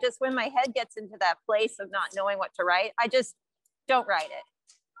story. And just when my head gets into that place of not knowing what to write, I just don't write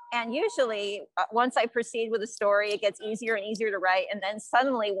it. And usually once I proceed with a story, it gets easier and easier to write. And then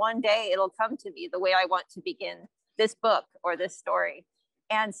suddenly one day it'll come to me the way I want to begin this book or this story.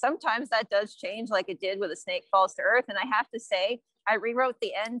 And sometimes that does change, like it did with A Snake Falls to Earth. And I have to say, I rewrote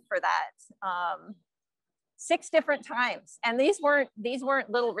the end for that 6 different times. And these weren't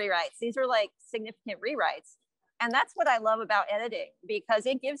little rewrites. These are like significant rewrites. And that's what I love about editing, because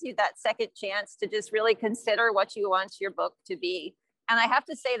it gives you that second chance to just really consider what you want your book to be. And I have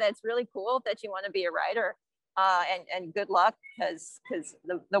to say that it's really cool that you want to be a writer, and good luck, because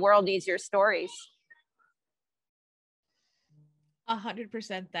the world needs your stories.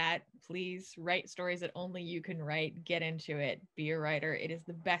 100% that. Please write stories that only you can write. Get into it. Be a writer. It is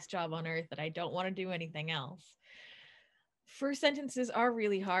the best job on earth, that I don't want to do anything else. First sentences are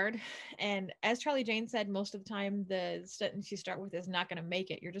really hard. And as Charlie Jane said, most of the time, the sentence you start with is not going to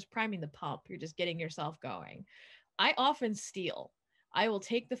make it. You're just priming the pump. You're just getting yourself going. I often steal. I will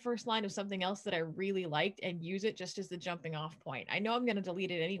take the first line of something else that I really liked and use it just as the jumping off point. I know I'm going to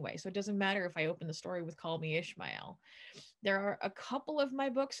delete it anyway, so it doesn't matter if I open the story with Call Me Ishmael. There are a couple of my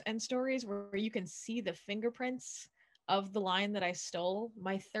books and stories where you can see the fingerprints Of the line that I stole,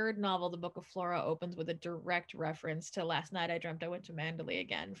 my third novel, The Book of Flora, opens with a direct reference to Last Night I Dreamt I Went to Manderley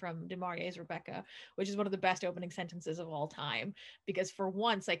Again from Du Maurier's Rebecca, which is one of the best opening sentences of all time. Because for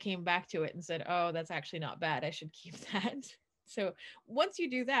once I came back to it and said, oh, that's actually not bad. I should keep that. So once you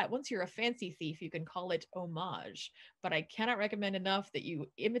do that, once you're a fancy thief, you can call it homage. But I cannot recommend enough that you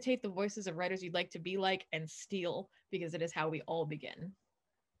imitate the voices of writers you'd like to be like and steal, because it is how we all begin.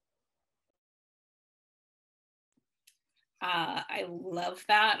 I love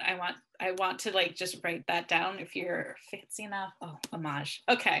that. I want to like just write that down if you're fancy enough. Oh, homage.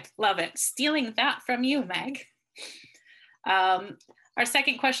 Okay, love it. Stealing that from you, Meg. Our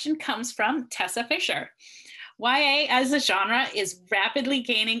second question comes from Tessa Fisher. YA as a genre is rapidly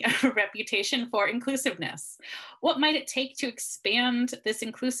gaining a reputation for inclusiveness. What might it take to expand this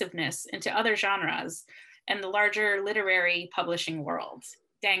inclusiveness into other genres and the larger literary publishing world?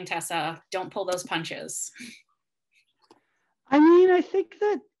 Dang, Tessa, don't pull those punches. I mean, I think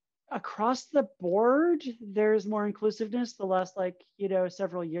that across the board, there's more inclusiveness the last,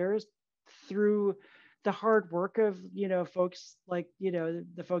 several years through the hard work of, folks like,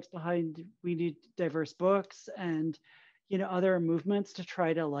 the folks behind We Need Diverse Books and, other movements to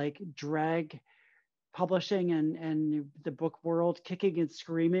try to drag publishing and the book world kicking and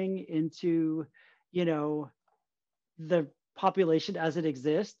screaming into, the population as it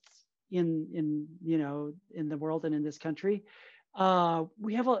exists in the world and in this country. I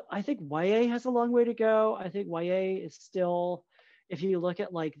think YA has a long way to go. I think YA is still, if you look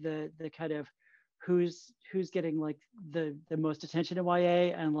at the kind of who's getting the most attention in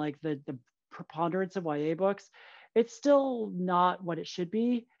YA and the preponderance of YA books, it's still not what it should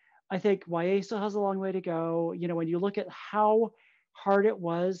be. I think YA still has a long way to go. When you look at how hard it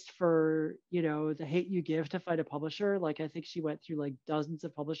was for The Hate U Give to find a publisher, I think she went through dozens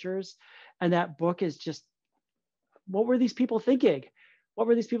of publishers, and that book is just, what were these people thinking? I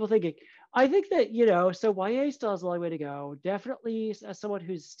think that so YA still has a long way to go. Definitely, as someone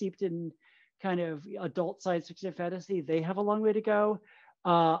who's steeped in kind of adult science fiction and fantasy, they have a long way to go.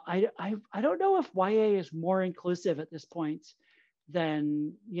 I don't know if YA is more inclusive at this point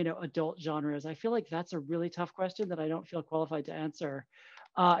than adult genres. I feel like that's a really tough question that I don't feel qualified to answer.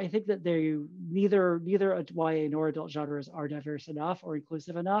 I think that neither YA nor adult genres are diverse enough or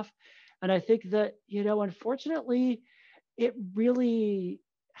inclusive enough, and I think that unfortunately, it really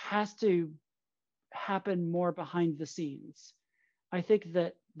has to happen more behind the scenes. I think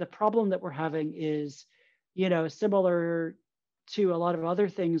that the problem that we're having is similar to a lot of other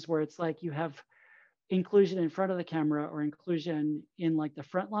things where it's you have inclusion in front of the camera or inclusion in the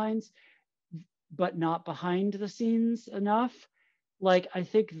front lines, but not behind the scenes enough. I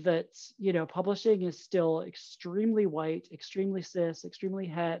think that, publishing is still extremely white, extremely cis, extremely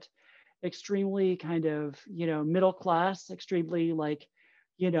het, extremely kind of, middle class, extremely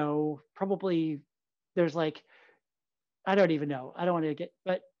probably there's I don't even know. I don't want to get,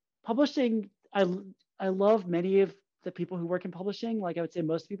 but publishing, I love many of the people who work in publishing. I would say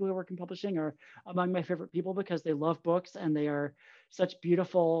most people who work in publishing are among my favorite people because they love books and they are such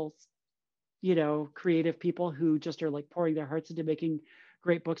beautiful, creative people who just are pouring their hearts into making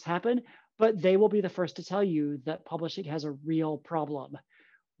great books happen. But they will be the first to tell you that publishing has a real problem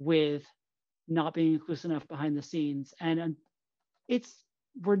with not being inclusive enough behind the scenes. And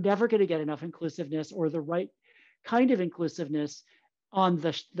we're never going to get enough inclusiveness or the right kind of inclusiveness on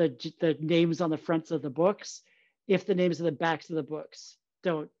the names on the fronts of the books if the names of the backs of the books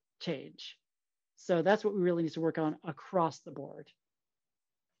don't change. So that's what we really need to work on across the board.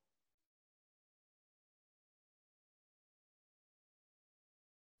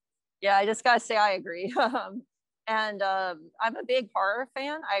 Yeah, I just gotta say I agree. And I'm a big horror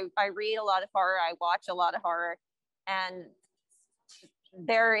fan. I read a lot of horror, I watch a lot of horror, and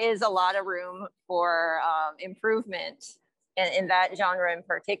there is a lot of room for improvement in that genre in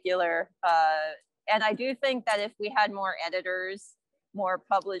particular. And I do think that if we had more editors, more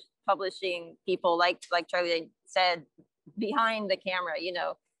publishing people, like Charlie said, behind the camera,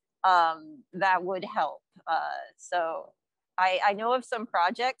 that would help. So I know of some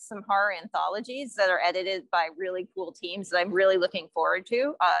projects, some horror anthologies that are edited by really cool teams that I'm really looking forward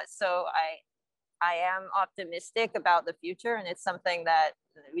to. So I am optimistic about the future, and it's something that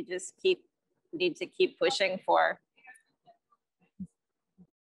we just need to keep pushing for.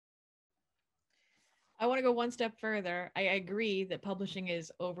 I want to go one step further. I agree that publishing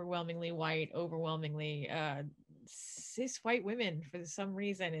is overwhelmingly white, overwhelmingly cis white women for some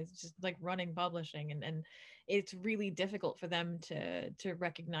reason is just like running publishing, and it's really difficult for them to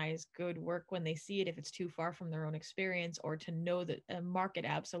recognize good work when they see it if it's too far from their own experience, or to know that a market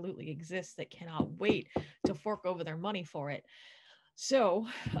absolutely exists that cannot wait to fork over their money for it. So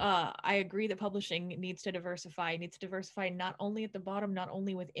I agree that publishing needs to diversify not only at the bottom, not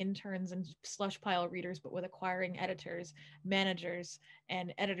only with interns and slush pile readers, but with acquiring editors, managers,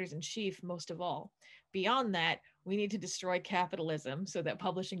 and editors-in-chief most of all. Beyond that, we need to destroy capitalism so that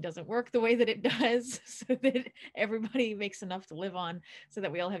publishing doesn't work the way that it does, so that everybody makes enough to live on, so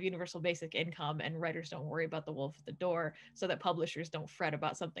that we all have universal basic income and writers don't worry about the wolf at the door, so that publishers don't fret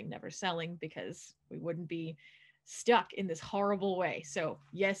about something never selling, because we wouldn't be stuck in this horrible way. So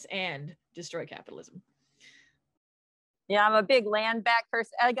yes, and destroy capitalism. Yeah, I'm a big land back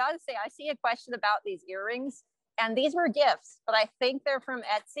person. I gotta say, I see a question about these earrings, and these were gifts, but I think they're from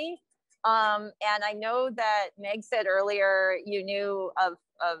Etsy. And I know that Meg said earlier you knew of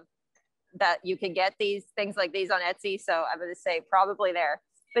that you could get these things like these on Etsy. So I'm gonna say probably there.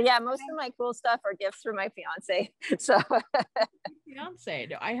 But yeah, most of my cool stuff are gifts from my fiance. So fiance.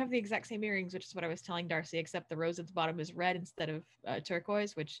 No, I have the exact same earrings, which is what I was telling Darcie, except the rose at the bottom is red instead of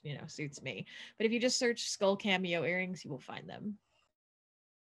turquoise, which, you know, suits me. But if you just search skull cameo earrings, you will find them.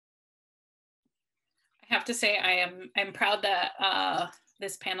 I have to say I'm proud that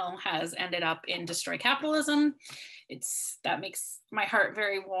this panel has ended up in Destroy Capitalism. That makes my heart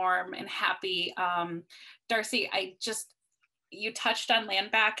very warm and happy. Darcie, you touched on land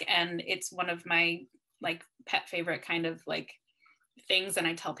back, and it's one of my like pet favorite kind of like things, and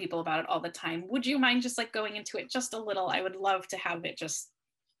I tell people about it all the time. Would you mind just like going into it just a little? I would love to have it just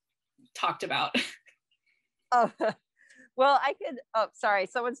talked about. Oh, well, I could, oh, sorry,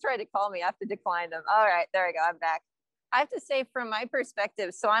 someone's trying to call me. I have to decline them. All right, there we go, I'm back. I have to say, from my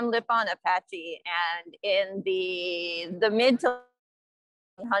perspective, so I'm Lipan Apache, and in the mid to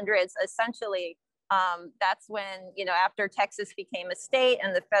 1800s, essentially, that's when, you know, after Texas became a state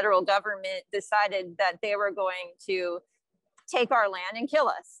and the federal government decided that they were going to take our land and kill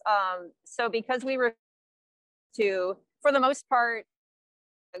us. So because we were to, for the most part,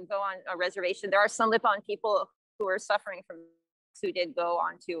 go on a reservation, there are some Lipan people who are suffering from who did go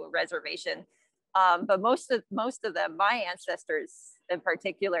onto a reservation. But most of them, my ancestors in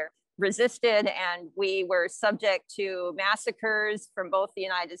particular, resisted, and we were subject to massacres from both the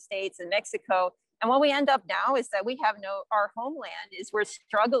United States and Mexico. And what we end up now is that we have our homeland is we're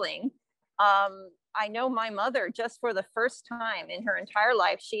struggling. I know my mother, just for the first time in her entire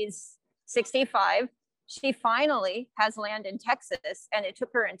life, she's 65. She finally has land in Texas, and it took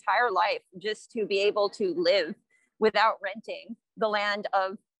her entire life just to be able to live without renting the land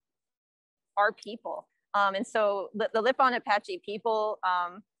of our people. And so the Lipan Apache people,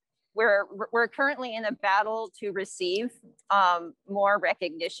 we're currently in a battle to receive more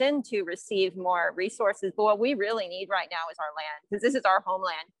recognition, to receive more resources. But what we really need right now is our land, because this is our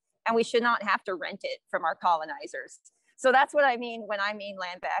homeland, and we should not have to rent it from our colonizers. So that's what I mean when I mean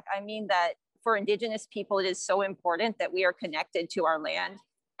land back. I mean that for Indigenous people, it is so important that we are connected to our land.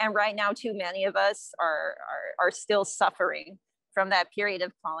 And right now, too many of us are still suffering from that period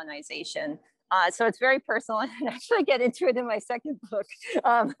of colonization. So it's very personal, and actually I get into it in my second book.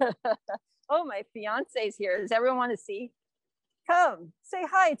 Oh, my fiance's here. Does everyone want to see? Come, say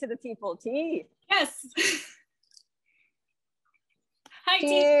hi to the people, T. Yes. Hi,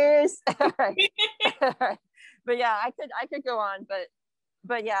 Cheers. T. All right. All right. But yeah, I could go on,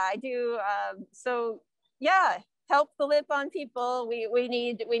 but yeah, I do. So yeah, help the Lipan people. We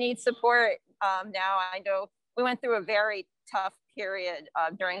need support now. I know we went through a very tough period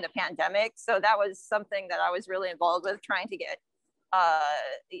during the pandemic, so that was something that I was really involved with, trying to get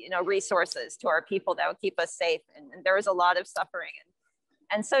resources to our people that would keep us safe, and there was a lot of suffering,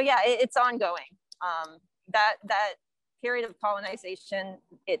 and so yeah, it's ongoing. That period of colonization,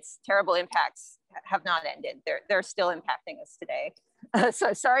 its terrible impacts have not ended. They're still impacting us today.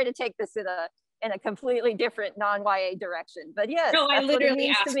 So sorry to take this in a completely different non-YA direction, but yes, no, I literally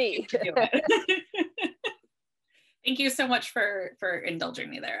asked to me. To do it. Thank you so much for indulging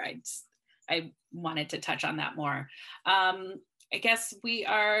me there. I wanted to touch on that more. I guess we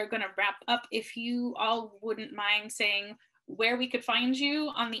are going to wrap up. If you all wouldn't mind saying where we could find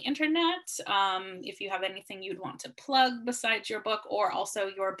you on the internet, if you have anything you'd want to plug besides your book, or also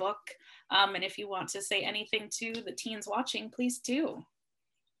your book, and if you want to say anything to the teens watching, please do.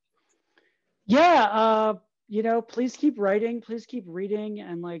 Yeah, please keep writing, please keep reading,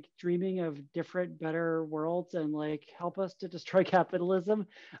 and like dreaming of different, better worlds, and like help us to destroy capitalism.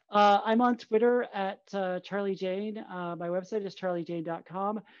 I'm on Twitter at Charlie Jane. My website is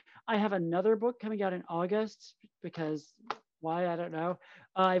charliejane.com. I have another book coming out in August, because why, I don't know.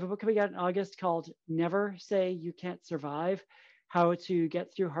 I have a book coming out in August called Never Say You Can't Survive, How to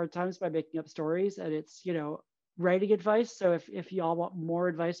Get Through Hard Times by Making Up Stories. And it's, writing advice. So if y'all want more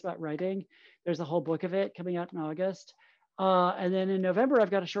advice about writing, there's a whole book of it coming out in August. And then in November,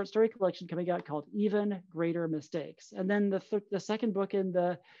 I've got a short story collection coming out called Even Greater Mistakes. And then the second book in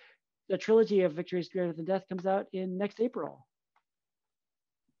the trilogy of Victories Greater Than Death comes out in next April.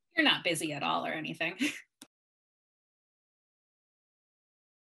 You're not busy at all or anything.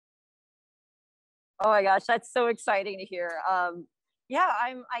 Oh my gosh, that's so exciting to hear. Yeah,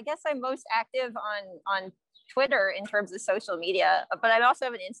 I guess I'm most active on Twitter in terms of social media, but I also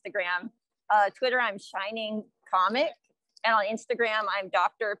have an Instagram. Twitter, I'm Shining Comic. And on Instagram, I'm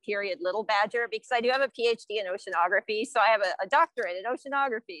Dr. Little Badger, because I do have a PhD in oceanography. So I have a doctorate in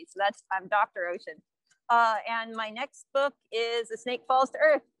oceanography. So I'm Dr. Ocean. And my next book is A Snake Falls to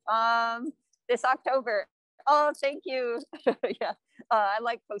Earth this October. Oh, thank you. Yeah, I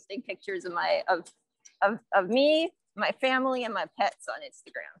like posting pictures of me, my family, and my pets on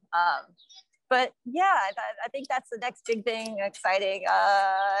Instagram. But yeah, I think that's the next big thing, exciting.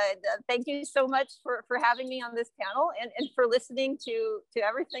 Thank you so much for having me on this panel and for listening to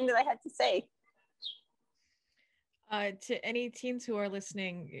everything that I had to say. To any teens who are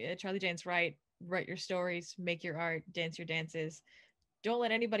listening, Charlie Jane's right. Write your stories, make your art, dance your dances. Don't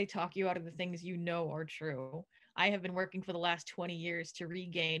let anybody talk you out of the things you know are true. I have been working for the last 20 years to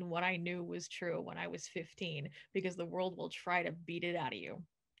regain what I knew was true when I was 15, because the world will try to beat it out of you.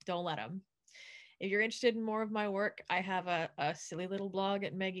 Don't let them. If you're interested in more of my work, I have a silly little blog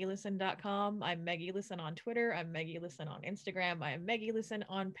at megelison.com. I'm Meg Elison on Twitter. I'm Meg Elison on Instagram. I am Meg Elison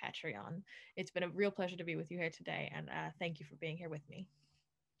on Patreon. It's been a real pleasure to be with you here today, and thank you for being here with me.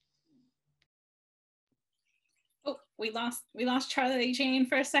 Oh, we lost Charlie Jane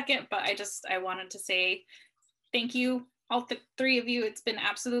for a second, but I wanted to say thank you, all three of you. It's been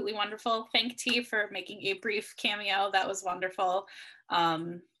absolutely wonderful. Thank T for making a brief cameo. That was wonderful.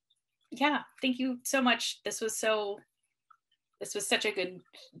 Yeah, thank you so much. This was such a good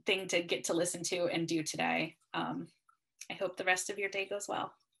thing to get to listen to and do today. I hope the rest of your day goes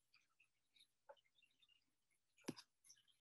well.